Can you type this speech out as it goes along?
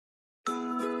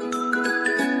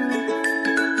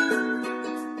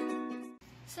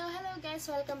guys!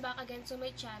 Welcome back again to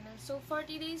my channel. So, for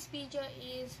today's video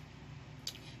is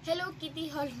Hello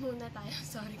Kitty haul muna tayo.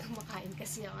 Sorry, kumakain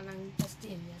kasi ako ng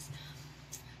pastillas.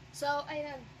 So,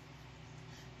 ayun.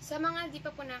 Sa mga di pa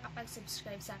po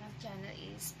nakapag-subscribe sa aking channel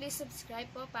is please subscribe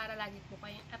po para lagi po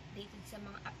kayong updated sa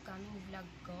mga upcoming vlog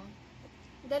ko.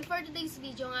 Then, for today's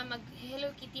video nga,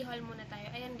 mag-Hello Kitty haul muna tayo.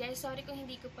 Ayan guys, sorry kung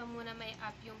hindi ko pa muna may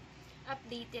up yung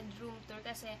updated room tour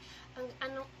kasi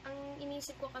ang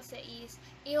inisip ko kasi is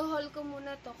i-haul ko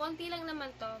muna to. Konti lang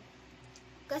naman to.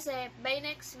 Kasi by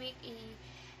next week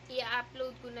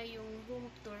i-upload ko na yung room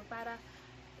tour para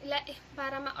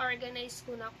ma-organize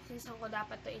ko na kung saan ko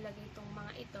dapat to ilagay itong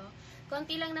mga ito.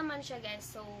 Konti lang naman siya guys.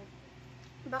 So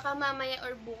baka mamaya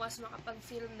or bukas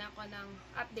makapag-film na ako ng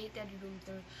updated room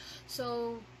tour.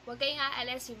 So wag kayong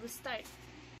aalis, we will start.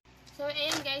 So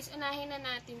ayan guys, unahin na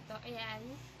natin to. Ayan.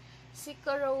 Si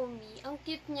Kuromi. Ang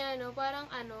cute niya, no? Parang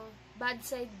bad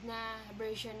side na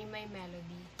version ni My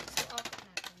Melody. So, open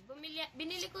natin.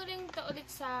 Binili ko rin to ulit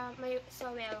sa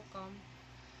Welcome.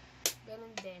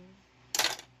 Ganun din.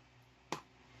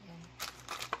 Yan.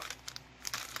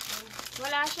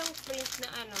 Wala siyang print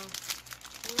na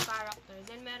yung character.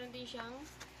 Then, meron din siyang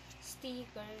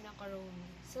sticker na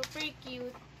Kuromi. Super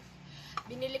cute.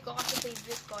 Binili ko kasi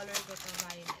favorite color ko to,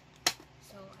 violet.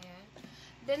 So, ayan.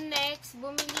 Then next,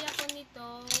 bumili ako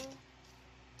nitong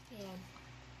ayan,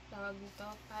 tawag nito,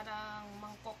 parang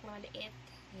mangkok na liit.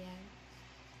 Ayan.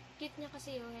 Cute niya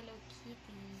kasi yung Hello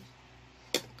Kitty.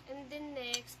 And then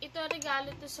next, ito regalo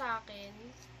to sa akin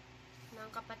ng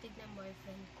kapatid ng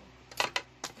boyfriend ko.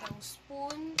 Yung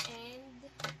spoon and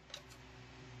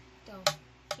ito,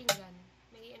 pinggan.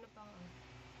 May pang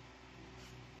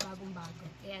bagong-bago.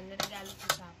 Ayan, regalo to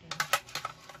sa akin.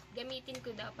 Gamitin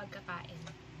ko daw pagkakain.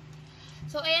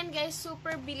 So, ayan guys,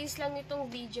 super bilis lang nitong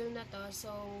video na to.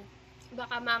 So,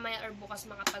 baka mamaya or bukas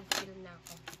makapag-film na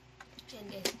ako. Ayan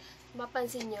guys,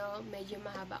 mapansin nyo, medyo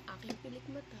mahaba aking pilik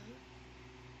mata.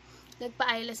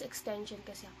 Nagpa-eyelash extension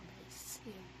kasi ako guys.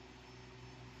 Ayan.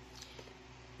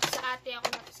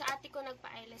 Sa ate ko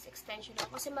nagpa-eyelash extension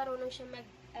ako kasi marunong siya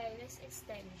mag-eyelash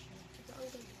extension. Ito ang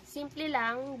ganda. Simple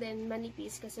lang, then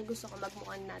manipis kasi gusto ko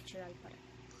magmukhang natural pa rin.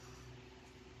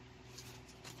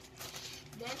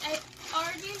 Then, I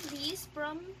ordered these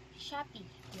from Shopee.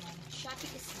 Yan. Shopee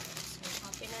is nice. So,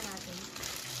 open na natin.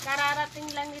 Kararating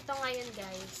lang nito ngayon,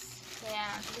 guys.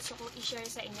 Kaya, gusto kong i-share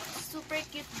sa inyo. Super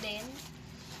cute din.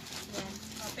 Yan.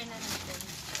 Open na natin.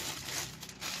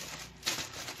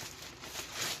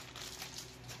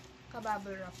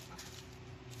 Kabubble wrap pa.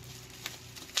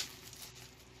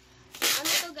 Ano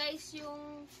to, guys?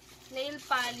 Yung nail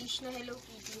polish na Hello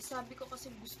Kitty. Sabi ko kasi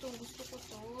gusto ko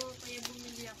to. Kaya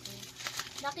bumili ako.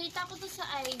 Nakita ko to sa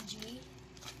IG.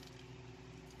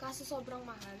 Kaso sobrang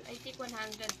mahal. I think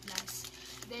 100 plus.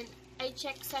 Then, I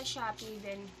check sa Shopee.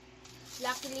 Then,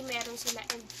 luckily meron sila.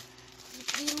 And,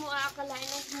 di mo aakalain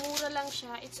na mura lang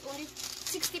siya. It's only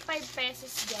 65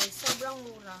 pesos, guys. Sobrang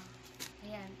mura.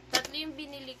 Ayan. Tatlo yung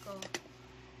binili ko.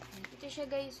 Ayan. Ito siya,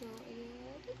 guys. Oh.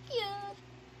 Ayan. Cute.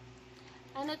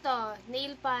 Ano to?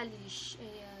 Nail polish.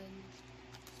 Ayan.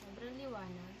 Sobrang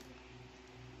liwanag.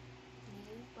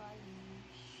 Nail polish.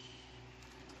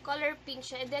 Color pink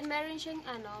siya. And then, meron siyang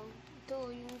ito,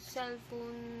 yung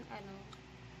cellphone,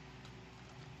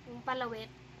 yung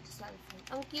palawit cellphone.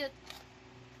 Ang cute.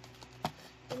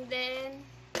 And then,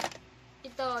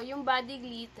 ito, yung body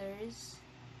glitters.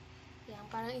 Yan,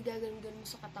 parang igaganon mo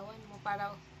sa katawan mo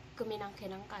para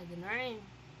kuminang-kinang ka. Ganun.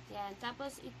 Yan.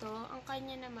 Tapos, ito, ang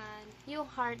kanya naman, yung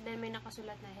heart, then may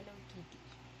nakasulat na Hello Kitty.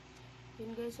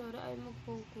 Yun guys, sorry, ay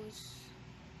mag-focus.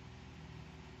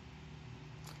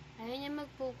 Ayaw niya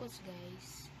mag-focus,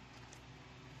 guys.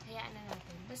 Hayaan na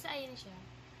natin. Basta ayun siya.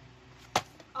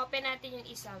 Open natin yung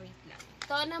isa. Wait lang.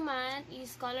 Ito naman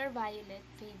is color violet.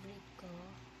 Favorite ko.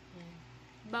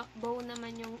 Yan. Bow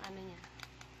naman yung niya.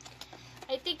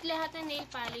 I think lahat ng nail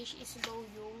polish is bow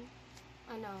yung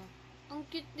ang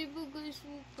cute, diba guys?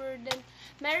 Super. Then,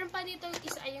 meron pa dito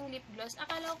isa yung lip gloss.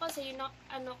 Akala ko kasi yung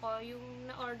yung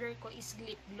na-order ko is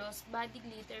lip gloss. Body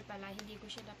glitter pala. Hindi ko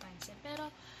siya napansin. Pero,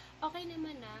 okay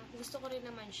naman na. Gusto ko rin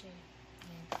naman siya.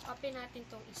 Ayan. Open natin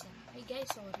tong isa. Ay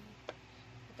guys, sorry.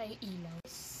 Ito yung ilaw.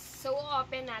 So,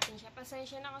 open natin siya.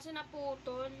 Pasensya na kasi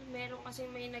naputol. Meron kasi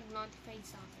may nag-notify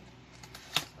sa akin.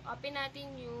 So, open natin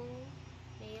yung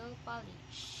nail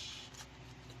polish.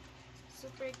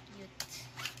 Super cute.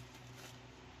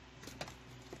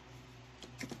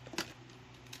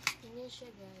 Ganyan siya,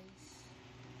 guys.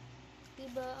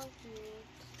 Diba? Ang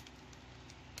cute.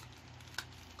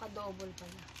 Ka-double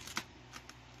pala.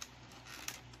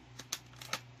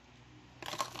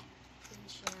 Ganyan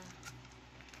siya.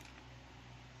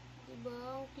 Diba?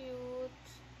 Ang cute.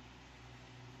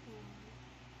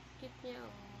 niya,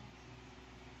 oh.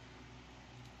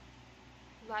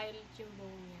 Violet yung bow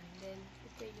niya. Then,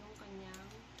 ito yung kanyang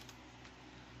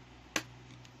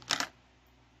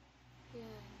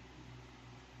yan.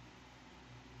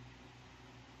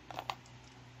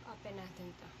 Open natin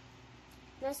to.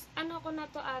 Ano ko na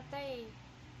to ata eh.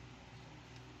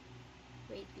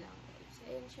 Wait lang guys.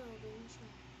 Ayan siya. Ganyan siya.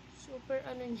 Super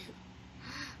ano niya.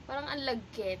 Parang ang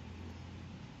lagkit.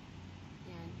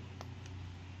 Yan.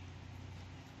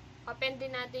 Open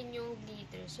din natin yung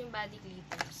glitters. Yung body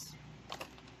glitters.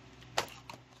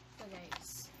 Ito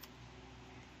guys.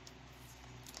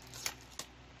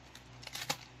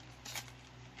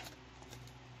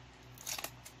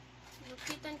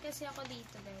 Nakitan kasi ako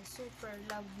dito guys. Super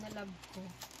love na love ko.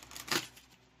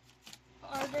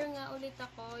 Order nga ulit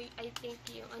ako. I think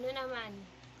yung ano naman.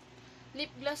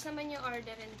 Lip gloss naman yung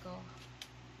orderin ko.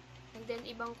 And then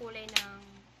ibang kulay ng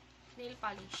nail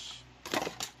polish.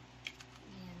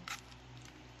 Ayan.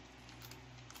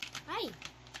 Ay!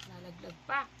 Lalaglag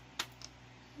pa.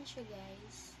 Ayan siya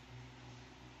guys.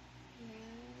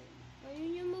 Ayan.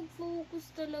 Ayun yung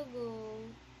mag-focus talaga.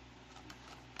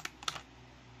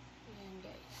 Ayan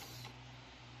guys.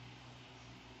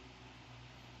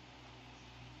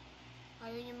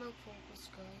 Ayaw niya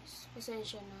mag-focus guys.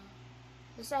 Pasensya na.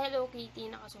 Basta Hello Kitty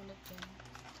nakasulat yan.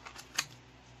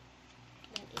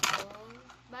 Then ito,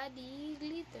 body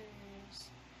glitters.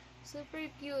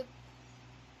 Super cute.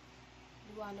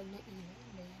 Liwanag na ilaw.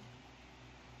 Ayan.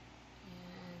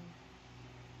 Ayan.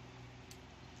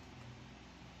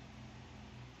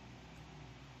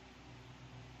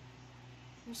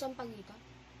 Yung sampagita.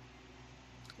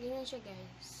 Ganyan siya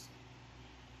guys.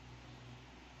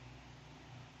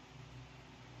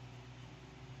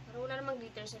 Pero wala namang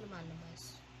glitter sa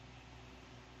lumalabas.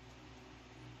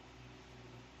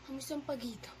 Ang isang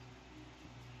pagito.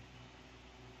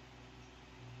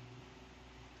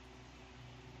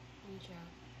 Ayan siya.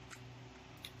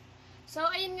 So,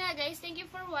 ayun nga guys. Thank you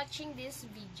for watching this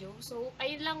video. So,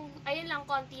 ayun lang,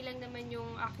 konti lang naman yung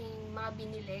aking mga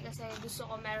binili. Kasi gusto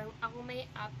ko meron ako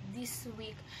may up this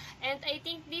week. And I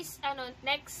think this,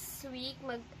 next week,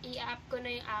 mag-i-up ko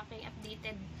na yung aking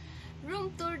updated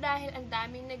room tour dahil ang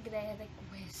daming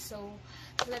nagre-request. So,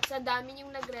 sa dami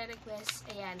yung nagre-request,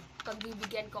 ayan,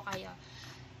 pagbibigyan ko kayo.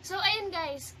 So, ayun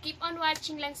guys, keep on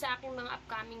watching lang sa aking mga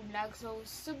upcoming vlog. So,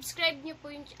 subscribe nyo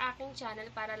po yung aking channel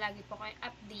para lagi po kayo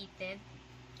updated.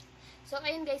 So,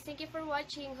 ayun guys, thank you for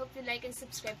watching. Hope you like and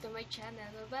subscribe to my channel.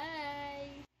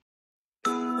 Bye-bye!